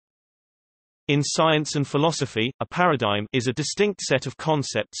In science and philosophy, a paradigm is a distinct set of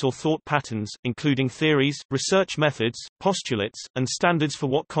concepts or thought patterns, including theories, research methods, postulates, and standards for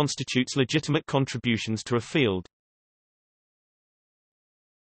what constitutes legitimate contributions to a field.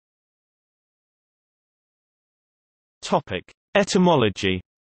 Topic: Etymology.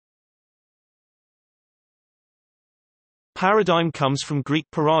 Paradigm comes from Greek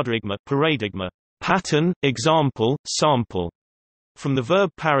paradigma, pattern, example, sample. From the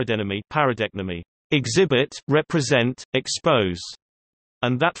verb paradeknomy, exhibit, represent, expose,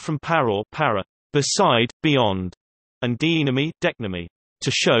 and that from para, beside, beyond, and deknomy, to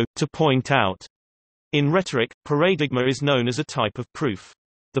show, to point out. In rhetoric, paradigma is known as a type of proof.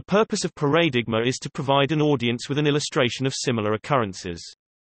 The purpose of paradigma is to provide an audience with an illustration of similar occurrences.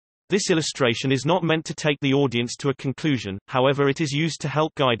 This illustration is not meant to take the audience to a conclusion, however it is used to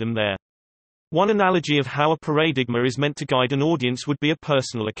help guide them there. One analogy of how a paradigma is meant to guide an audience would be a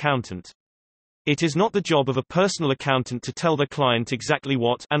personal accountant. It is not the job of a personal accountant to tell the client exactly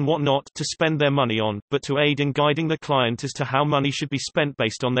what and what not to spend their money on, but to aid in guiding the client as to how money should be spent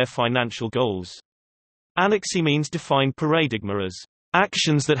based on their financial goals. Anaximenes defined paradigma as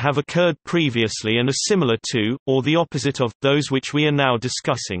actions that have occurred previously and are similar to, or the opposite of, those which we are now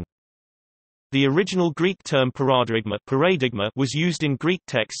discussing. The original Greek term paradigma was used in Greek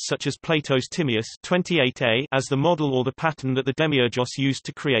texts such as Plato's Timaeus 28a as the model or the pattern that the demiurgos used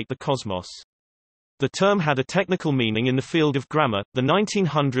to create the cosmos. The term had a technical meaning in the field of grammar. The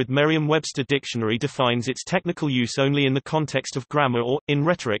 1900 Merriam-Webster dictionary defines its technical use only in the context of grammar or, in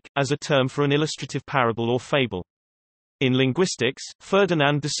rhetoric, as a term for an illustrative parable or fable. In linguistics,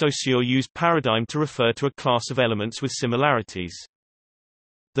 Ferdinand de Saussure used paradigm to refer to a class of elements with similarities.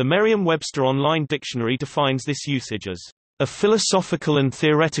 The Merriam-Webster Online Dictionary defines this usage as a philosophical and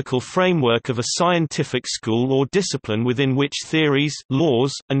theoretical framework of a scientific school or discipline within which theories,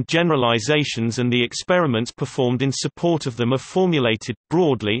 laws, and generalizations and the experiments performed in support of them are formulated.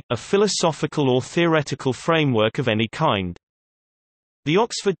 Broadly, a philosophical or theoretical framework of any kind. The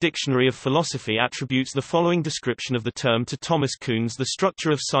Oxford Dictionary of Philosophy attributes the following description of the term to Thomas Kuhn's The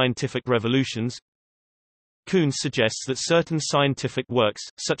Structure of Scientific Revolutions. Kuhn suggests that certain scientific works,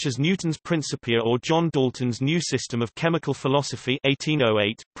 such as Newton's Principia or John Dalton's New System of Chemical Philosophy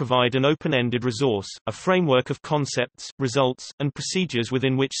 1808, provide an open-ended resource, a framework of concepts, results, and procedures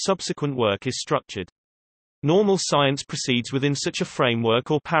within which subsequent work is structured. Normal science proceeds within such a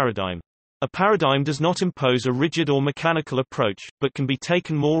framework or paradigm. A paradigm does not impose a rigid or mechanical approach, but can be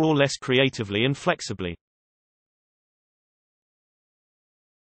taken more or less creatively and flexibly.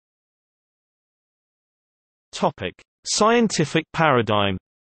 Topic: Scientific paradigm.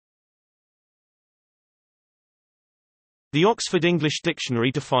 The Oxford English Dictionary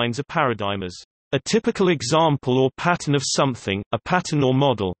defines a paradigm as a typical example or pattern of something, a pattern or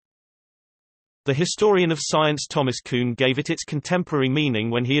model. The historian of science Thomas Kuhn gave it its contemporary meaning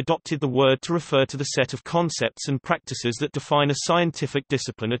when he adopted the word to refer to the set of concepts and practices that define a scientific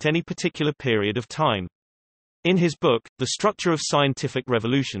discipline at any particular period of time. In his book, The Structure of Scientific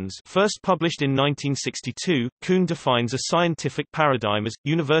Revolutions, first published in 1962, Kuhn defines a scientific paradigm as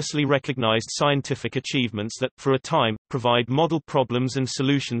universally recognized scientific achievements that, for a time, provide model problems and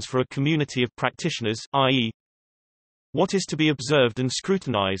solutions for a community of practitioners, i.e., what is to be observed and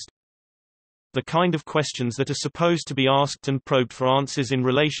scrutinized, the kind of questions that are supposed to be asked and probed for answers in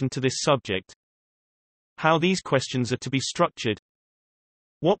relation to this subject, how these questions are to be structured,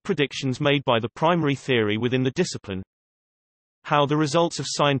 what predictions made by the primary theory within the discipline, how the results of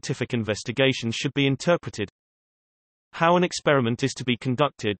scientific investigation should be interpreted, how an experiment is to be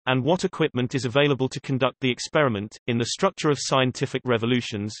conducted, and what equipment is available to conduct the experiment. In The Structure of Scientific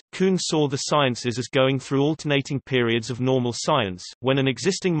Revolutions, Kuhn saw the sciences as going through alternating periods of normal science, when an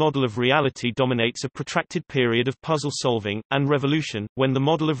existing model of reality dominates a protracted period of puzzle solving, and revolution, when the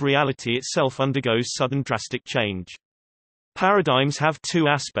model of reality itself undergoes sudden drastic change. Paradigms have two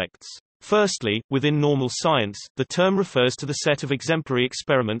aspects. Firstly, within normal science, the term refers to the set of exemplary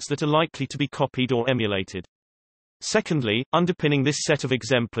experiments that are likely to be copied or emulated. Secondly, underpinning this set of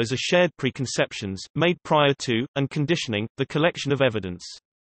exemplars are shared preconceptions, made prior to, and conditioning, the collection of evidence.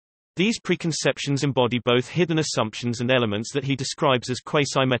 These preconceptions embody both hidden assumptions and elements that he describes as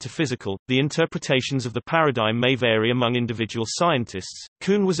quasi-metaphysical. The interpretations of the paradigm may vary among individual scientists.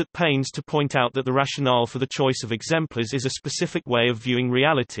 Kuhn was at pains to point out that the rationale for the choice of exemplars is a specific way of viewing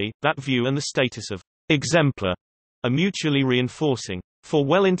reality. That view and the status of exemplar are mutually reinforcing. For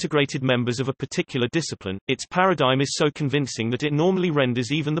well-integrated members of a particular discipline, its paradigm is so convincing that it normally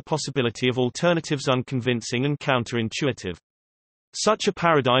renders even the possibility of alternatives unconvincing and counterintuitive. Such a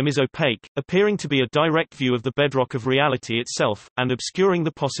paradigm is opaque, appearing to be a direct view of the bedrock of reality itself, and obscuring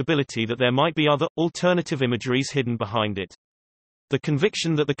the possibility that there might be other, alternative imageries hidden behind it. The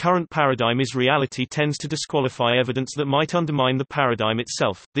conviction that the current paradigm is reality tends to disqualify evidence that might undermine the paradigm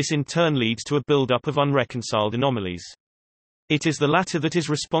itself. This in turn leads to a build-up of unreconciled anomalies. It is the latter that is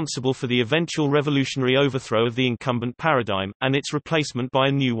responsible for the eventual revolutionary overthrow of the incumbent paradigm, and its replacement by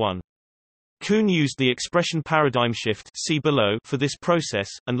a new one. Kuhn used the expression paradigm shift, see below, for this process,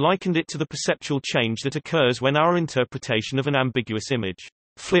 and likened it to the perceptual change that occurs when our interpretation of an ambiguous image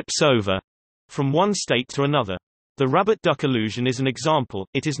flips over from one state to another. The rabbit-duck illusion is an example.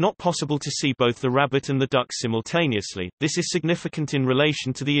 It is not possible to see both the rabbit and the duck simultaneously. This is significant in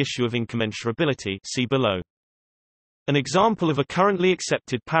relation to the issue of incommensurability, see below. An example of a currently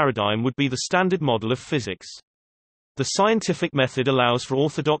accepted paradigm would be the Standard Model of physics. The scientific method allows for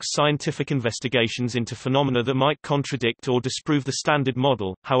orthodox scientific investigations into phenomena that might contradict or disprove the Standard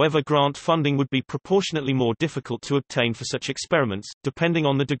Model, however grant funding would be proportionately more difficult to obtain for such experiments, depending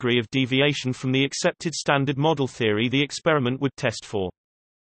on the degree of deviation from the accepted Standard Model theory the experiment would test for.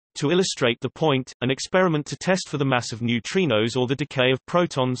 To illustrate the point, an experiment to test for the mass of neutrinos or the decay of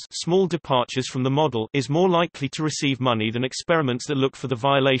protons, small departures from the model, is more likely to receive money than experiments that look for the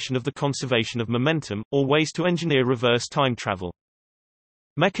violation of the conservation of momentum, or ways to engineer reverse time travel.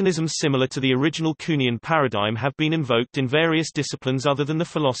 Mechanisms similar to the original Kuhnian paradigm have been invoked in various disciplines other than the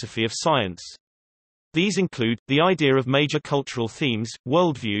philosophy of science. These include, the idea of major cultural themes,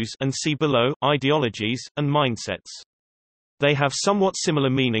 worldviews and see below, ideologies, and mindsets. They have somewhat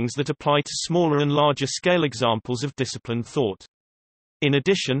similar meanings that apply to smaller and larger scale examples of disciplined thought. In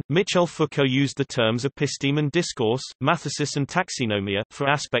addition, Michel Foucault used the terms episteme and discourse, mathesis and taxonomia, for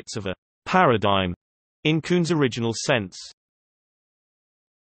aspects of a paradigm in Kuhn's original sense.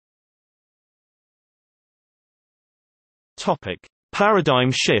 Topic: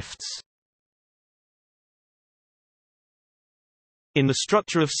 Paradigm shifts. In The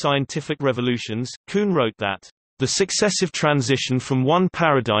Structure of Scientific Revolutions, Kuhn wrote that the successive transition from one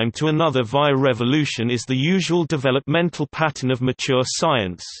paradigm to another via revolution is the usual developmental pattern of mature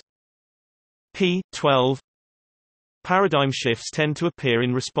science. p. 12. Paradigm shifts tend to appear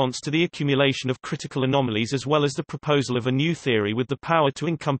in response to the accumulation of critical anomalies as well as the proposal of a new theory with the power to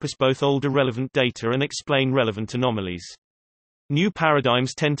encompass both older relevant data and explain relevant anomalies. New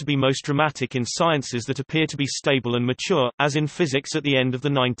paradigms tend to be most dramatic in sciences that appear to be stable and mature, as in physics at the end of the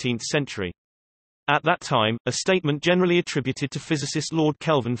 19th century. At that time, a statement generally attributed to physicist Lord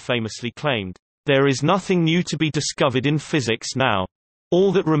Kelvin famously claimed, "There is nothing new to be discovered in physics now.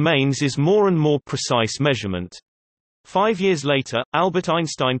 All that remains is more and more precise measurement." 5 years later, Albert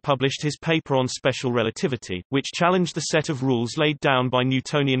Einstein published his paper on special relativity, which challenged the set of rules laid down by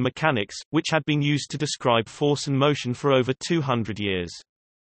Newtonian mechanics, which had been used to describe force and motion for over 200 years.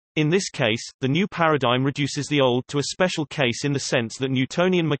 In this case, the new paradigm reduces the old to a special case in the sense that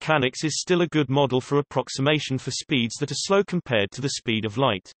Newtonian mechanics is still a good model for approximation for speeds that are slow compared to the speed of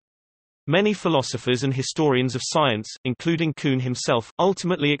light. Many philosophers and historians of science, including Kuhn himself,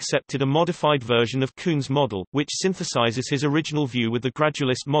 ultimately accepted a modified version of Kuhn's model, which synthesizes his original view with the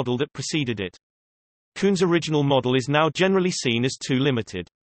gradualist model that preceded it. Kuhn's original model is now generally seen as too limited.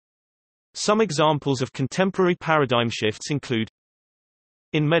 Some examples of contemporary paradigm shifts include: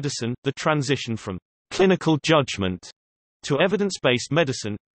 in medicine, the transition from clinical judgment to evidence-based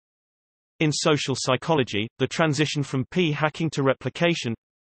medicine. In social psychology, the transition from p-hacking to replication.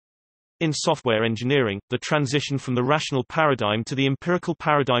 In software engineering, the transition from the rational paradigm to the empirical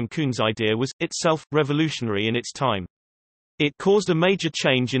paradigm. Kuhn's idea was, itself, revolutionary in its time. It caused a major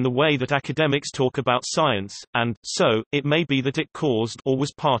change in the way that academics talk about science, and, so, it may be that it caused or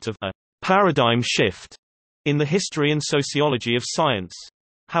was part of a paradigm shift in the history and sociology of science.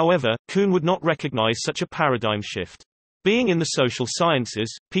 However, Kuhn would not recognize such a paradigm shift. Being in the social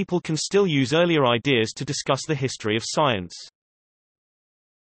sciences, people can still use earlier ideas to discuss the history of science.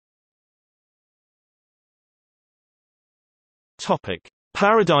 Topic: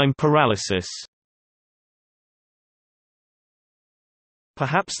 Paradigm paralysis.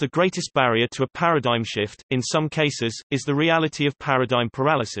 Perhaps the greatest barrier to a paradigm shift, in some cases, is the reality of paradigm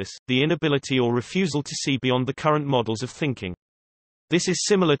paralysis, the inability or refusal to see beyond the current models of thinking. This is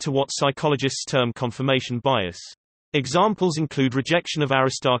similar to what psychologists term confirmation bias. Examples include rejection of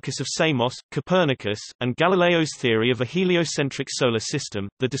Aristarchus of Samos, Copernicus, and Galileo's theory of a heliocentric solar system,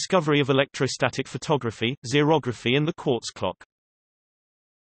 the discovery of electrostatic photography, xerography and the quartz clock.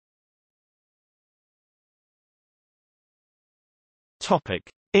 Topic: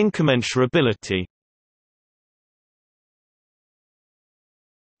 Incommensurability.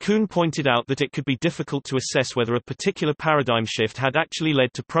 Kuhn pointed out that it could be difficult to assess whether a particular paradigm shift had actually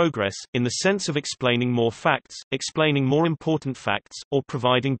led to progress, in the sense of explaining more facts, explaining more important facts, or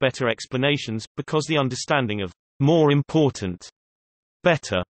providing better explanations, because the understanding of more important,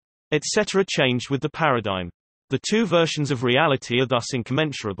 better, etc. changed with the paradigm. The two versions of reality are thus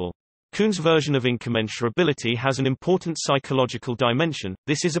incommensurable. Kuhn's version of incommensurability has an important psychological dimension.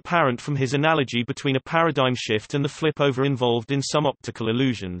 This is apparent from his analogy between a paradigm shift and the flip-over involved in some optical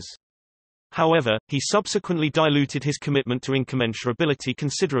illusions. However, he subsequently diluted his commitment to incommensurability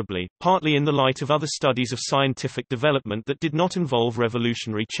considerably, partly in the light of other studies of scientific development that did not involve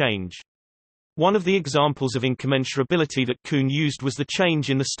revolutionary change. One of the examples of incommensurability that Kuhn used was the change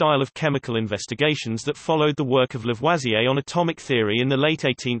in the style of chemical investigations that followed the work of Lavoisier on atomic theory in the late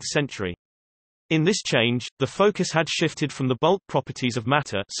 18th century. In this change, the focus had shifted from the bulk properties of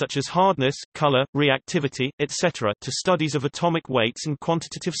matter such as hardness, color, reactivity, etc. to studies of atomic weights and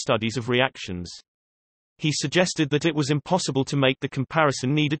quantitative studies of reactions. He suggested that it was impossible to make the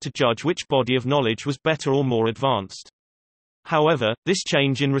comparison needed to judge which body of knowledge was better or more advanced. However, this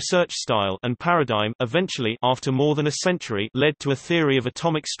change in research style and paradigm eventually, after more than a century, led to a theory of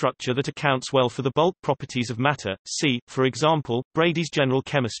atomic structure that accounts well for the bulk properties of matter. See, for example, Brady's general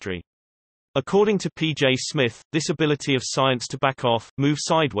chemistry. According to P.J. Smith, this ability of science to back off, move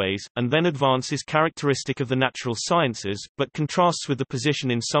sideways, and then advance is characteristic of the natural sciences, but contrasts with the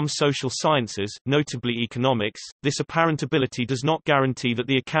position in some social sciences, notably economics. This apparent ability does not guarantee that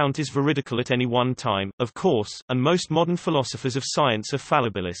the account is veridical at any one time, of course, and most modern philosophers of science are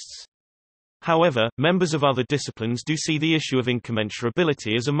fallibilists. However, members of other disciplines do see the issue of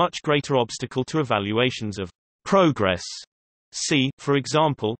incommensurability as a much greater obstacle to evaluations of progress. See, for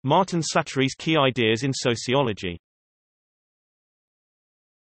example, Martin Slattery's Key Ideas in Sociology.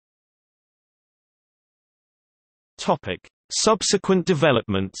 Topic: Subsequent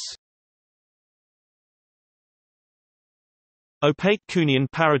developments. Opaque Kuhnian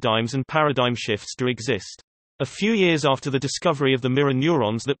paradigms and paradigm shifts do exist. A few years after the discovery of the mirror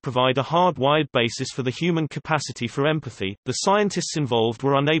neurons that provide a hard-wired basis for the human capacity for empathy, the scientists involved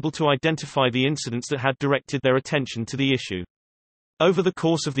were unable to identify the incidents that had directed their attention to the issue. Over the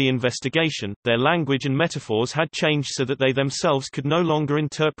course of the investigation, their language and metaphors had changed so that they themselves could no longer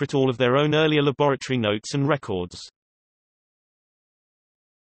interpret all of their own earlier laboratory notes and records.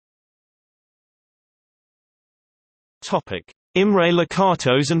 Topic: Imre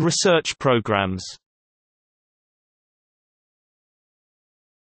Lakatos and research programs.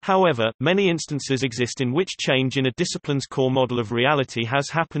 However, many instances exist in which change in a discipline's core model of reality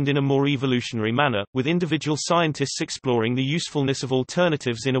has happened in a more evolutionary manner, with individual scientists exploring the usefulness of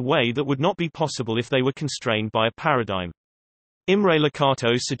alternatives in a way that would not be possible if they were constrained by a paradigm. Imre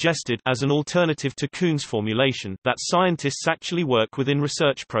Lakatos suggested, as an alternative to Kuhn's formulation, that scientists actually work within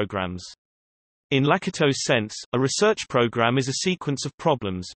research programs. In Lakatos' sense, a research program is a sequence of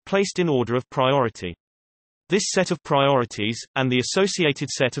problems, placed in order of priority. This set of priorities, and the associated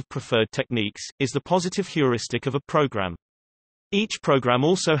set of preferred techniques, is the positive heuristic of a program. Each program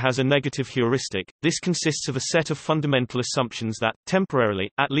also has a negative heuristic. This consists of a set of fundamental assumptions that,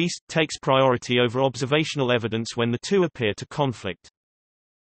 temporarily, at least, takes priority over observational evidence when the two appear to conflict.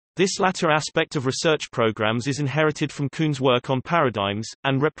 This latter aspect of research programs is inherited from Kuhn's work on paradigms,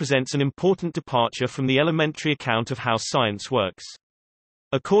 and represents an important departure from the elementary account of how science works.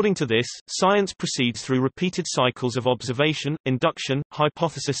 According to this, science proceeds through repeated cycles of observation, induction,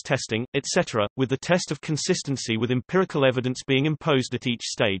 hypothesis testing, etc., with the test of consistency with empirical evidence being imposed at each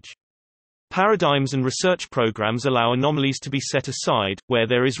stage. Paradigms and research programs allow anomalies to be set aside, where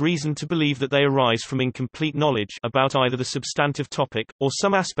there is reason to believe that they arise from incomplete knowledge about either the substantive topic, or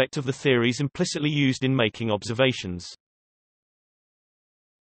some aspect of the theories implicitly used in making observations.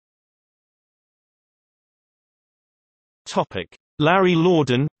 Larry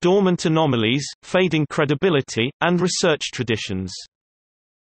Laudan, Dormant anomalies, fading credibility, and research traditions.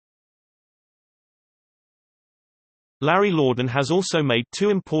 Larry Laudan has also made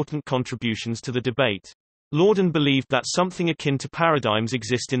two important contributions to the debate. Laudan believed that something akin to paradigms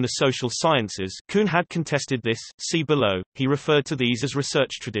exist in the social sciences. Kuhn had contested this, see below. He referred to these as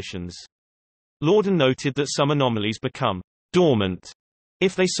research traditions. Laudan noted that some anomalies become dormant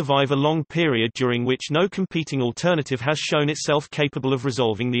if they survive a long period during which no competing alternative has shown itself capable of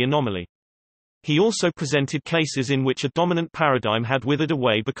resolving the anomaly. He also presented cases in which a dominant paradigm had withered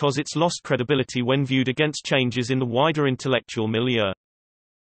away because it's lost credibility when viewed against changes in the wider intellectual milieu.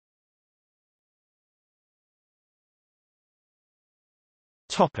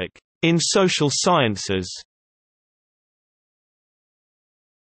 In social sciences,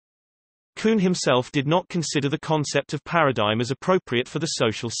 Kuhn himself did not consider the concept of paradigm as appropriate for the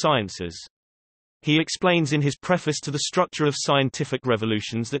social sciences. He explains in his preface to The Structure of Scientific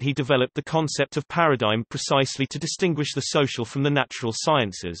Revolutions that he developed the concept of paradigm precisely to distinguish the social from the natural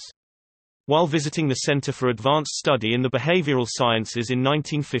sciences. While visiting the Center for Advanced Study in the Behavioral Sciences in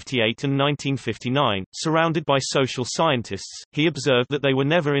 1958 and 1959, surrounded by social scientists, he observed that they were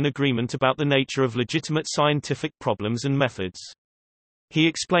never in agreement about the nature of legitimate scientific problems and methods. He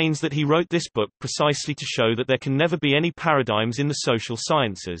explains that he wrote this book precisely to show that there can never be any paradigms in the social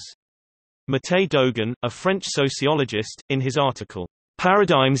sciences. Matthieu Dogen, a French sociologist, in his article,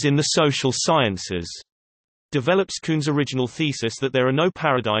 Paradigms in the Social Sciences, develops Kuhn's original thesis that there are no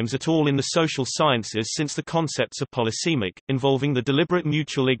paradigms at all in the social sciences since the concepts are polysemic, involving the deliberate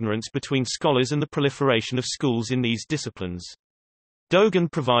mutual ignorance between scholars and the proliferation of schools in these disciplines.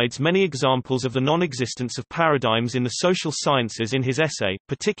 Dogen provides many examples of the non-existence of paradigms in the social sciences in his essay,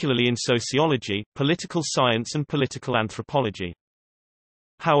 particularly in sociology, political science and political anthropology.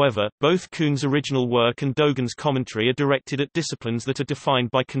 However, both Kuhn's original work and Dogen's commentary are directed at disciplines that are defined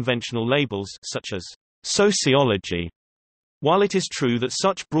by conventional labels, such as sociology. While it is true that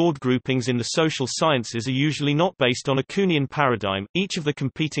such broad groupings in the social sciences are usually not based on a Kuhnian paradigm, each of the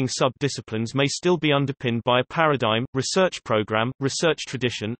competing sub-disciplines may still be underpinned by a paradigm, research program, research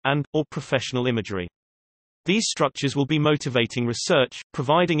tradition, and/or professional imagery. These structures will be motivating research,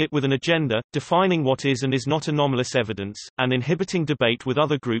 providing it with an agenda, defining what is and is not anomalous evidence, and inhibiting debate with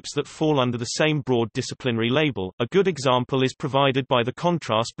other groups that fall under the same broad disciplinary label. A good example is provided by the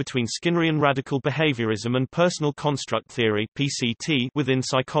contrast between Skinnerian radical behaviorism and personal construct theory (PCT) within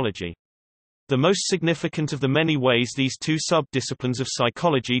psychology. The most significant of the many ways these two sub-disciplines of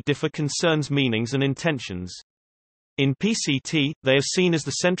psychology differ concerns meanings and intentions. In PCT, they are seen as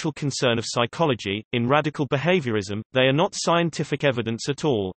the central concern of psychology. In radical behaviorism, they are not scientific evidence at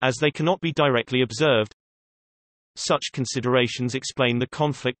all, as they cannot be directly observed. Such considerations explain the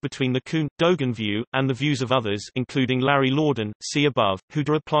conflict between the Kuhn-Dogen view, and the views of others including Larry Laudan, see above, who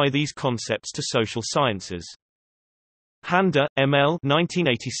do apply these concepts to social sciences. Hander, M.L.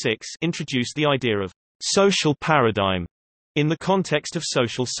 1986, introduced the idea of social paradigm in the context of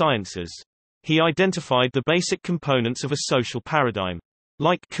social sciences. He identified the basic components of a social paradigm.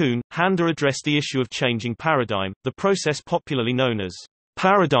 Like Kuhn, Hander addressed the issue of changing paradigm, the process popularly known as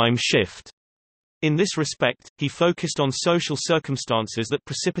paradigm shift. In this respect, he focused on social circumstances that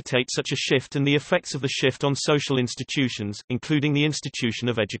precipitate such a shift and the effects of the shift on social institutions, including the institution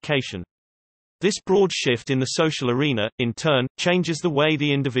of education. This broad shift in the social arena, in turn, changes the way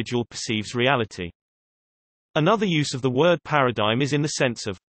the individual perceives reality. Another use of the word paradigm is in the sense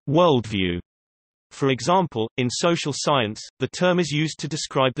of worldview. For example, in social science, the term is used to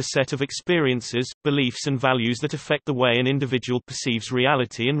describe the set of experiences, beliefs and values that affect the way an individual perceives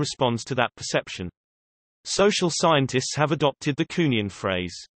reality and responds to that perception. Social scientists have adopted the Kuhnian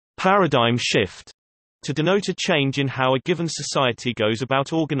phrase, paradigm shift, to denote a change in how a given society goes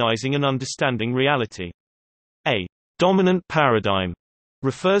about organizing and understanding reality. A dominant paradigm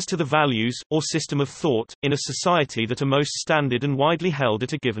refers to the values, or system of thought, in a society that are most standard and widely held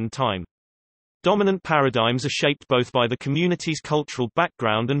at a given time. Dominant paradigms are shaped both by the community's cultural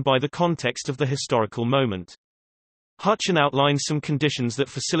background and by the context of the historical moment. Hutchin outlines some conditions that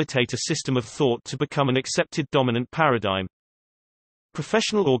facilitate a system of thought to become an accepted dominant paradigm.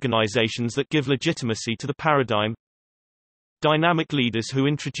 Professional organizations that give legitimacy to the paradigm. Dynamic leaders who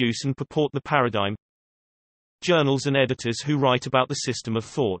introduce and purport the paradigm. Journals and editors who write about the system of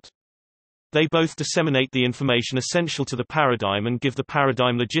thought. They both disseminate the information essential to the paradigm and give the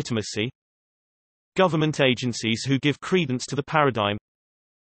paradigm legitimacy. Government agencies who give credence to the paradigm.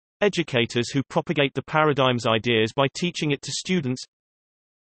 Educators who propagate the paradigm's ideas by teaching it to students.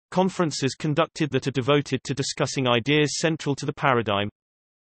 Conferences conducted that are devoted to discussing ideas central to the paradigm.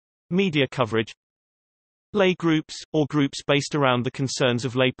 Media coverage. Lay groups, or groups based around the concerns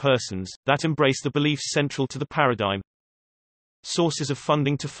of lay persons, that embrace the beliefs central to the paradigm. Sources of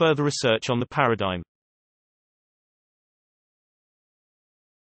funding to further research on the paradigm.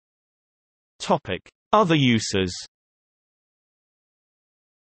 Topic: Other uses.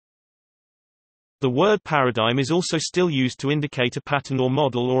 The word paradigm is also still used to indicate a pattern or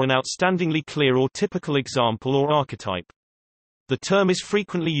model or an outstandingly clear or typical example or archetype. The term is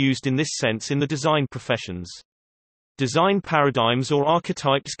frequently used in this sense in the design professions. Design paradigms or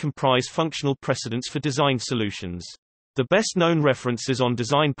archetypes comprise functional precedents for design solutions. The best-known references on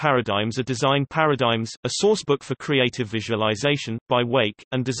design paradigms are Design Paradigms, a sourcebook for creative visualization, by Wake,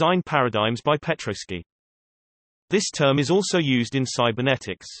 and Design Paradigms by Petrosky. This term is also used in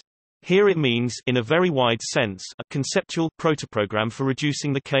cybernetics. Here it means, in a very wide sense, a conceptual protoprogram for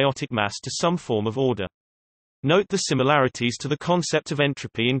reducing the chaotic mass to some form of order. Note the similarities to the concept of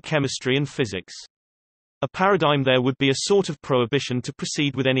entropy in chemistry and physics. A paradigm there would be a sort of prohibition to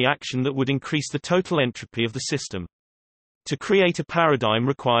proceed with any action that would increase the total entropy of the system. To create a paradigm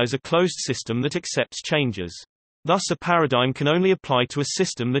requires a closed system that accepts changes. Thus a paradigm can only apply to a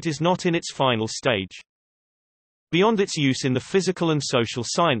system that is not in its final stage. Beyond its use in the physical and social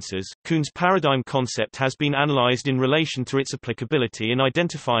sciences, Kuhn's paradigm concept has been analyzed in relation to its applicability in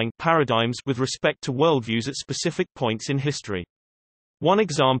identifying paradigms with respect to worldviews at specific points in history. One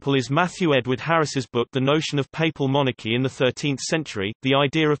example is Matthew Edward Harris's book The Notion of Papal Monarchy in the 13th Century, The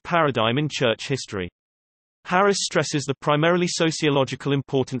Idea of Paradigm in Church History. Harris stresses the primarily sociological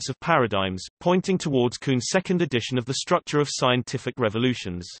importance of paradigms, pointing towards Kuhn's second edition of The Structure of Scientific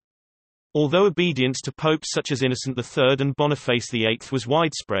Revolutions. Although obedience to popes such as Innocent III and Boniface VIII was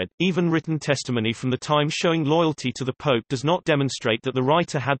widespread, even written testimony from the time showing loyalty to the pope does not demonstrate that the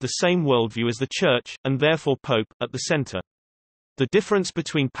writer had the same worldview as the Church, and therefore pope, at the center. The difference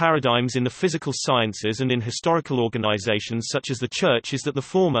between paradigms in the physical sciences and in historical organizations such as the Church is that the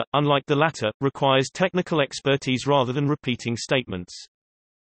former, unlike the latter, requires technical expertise rather than repeating statements.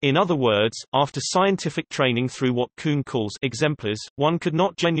 In other words, after scientific training through what Kuhn calls exemplars, one could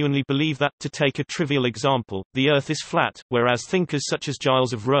not genuinely believe that, to take a trivial example, the Earth is flat, whereas thinkers such as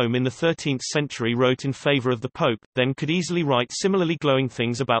Giles of Rome in the 13th century wrote in favor of the Pope, then could easily write similarly glowing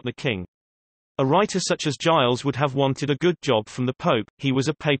things about the King. A writer such as Giles would have wanted a good job from the Pope, he was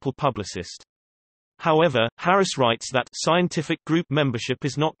a papal publicist. However, Harris writes that scientific group membership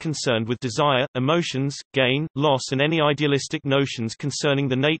is not concerned with desire, emotions, gain, loss and any idealistic notions concerning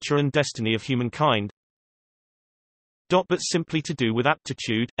the nature and destiny of humankind, but simply to do with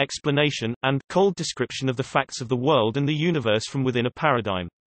aptitude, explanation, and cold description of the facts of the world and the universe from within a paradigm.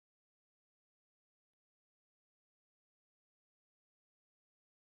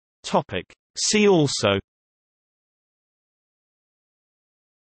 See also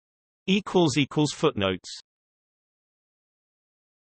 == Footnotes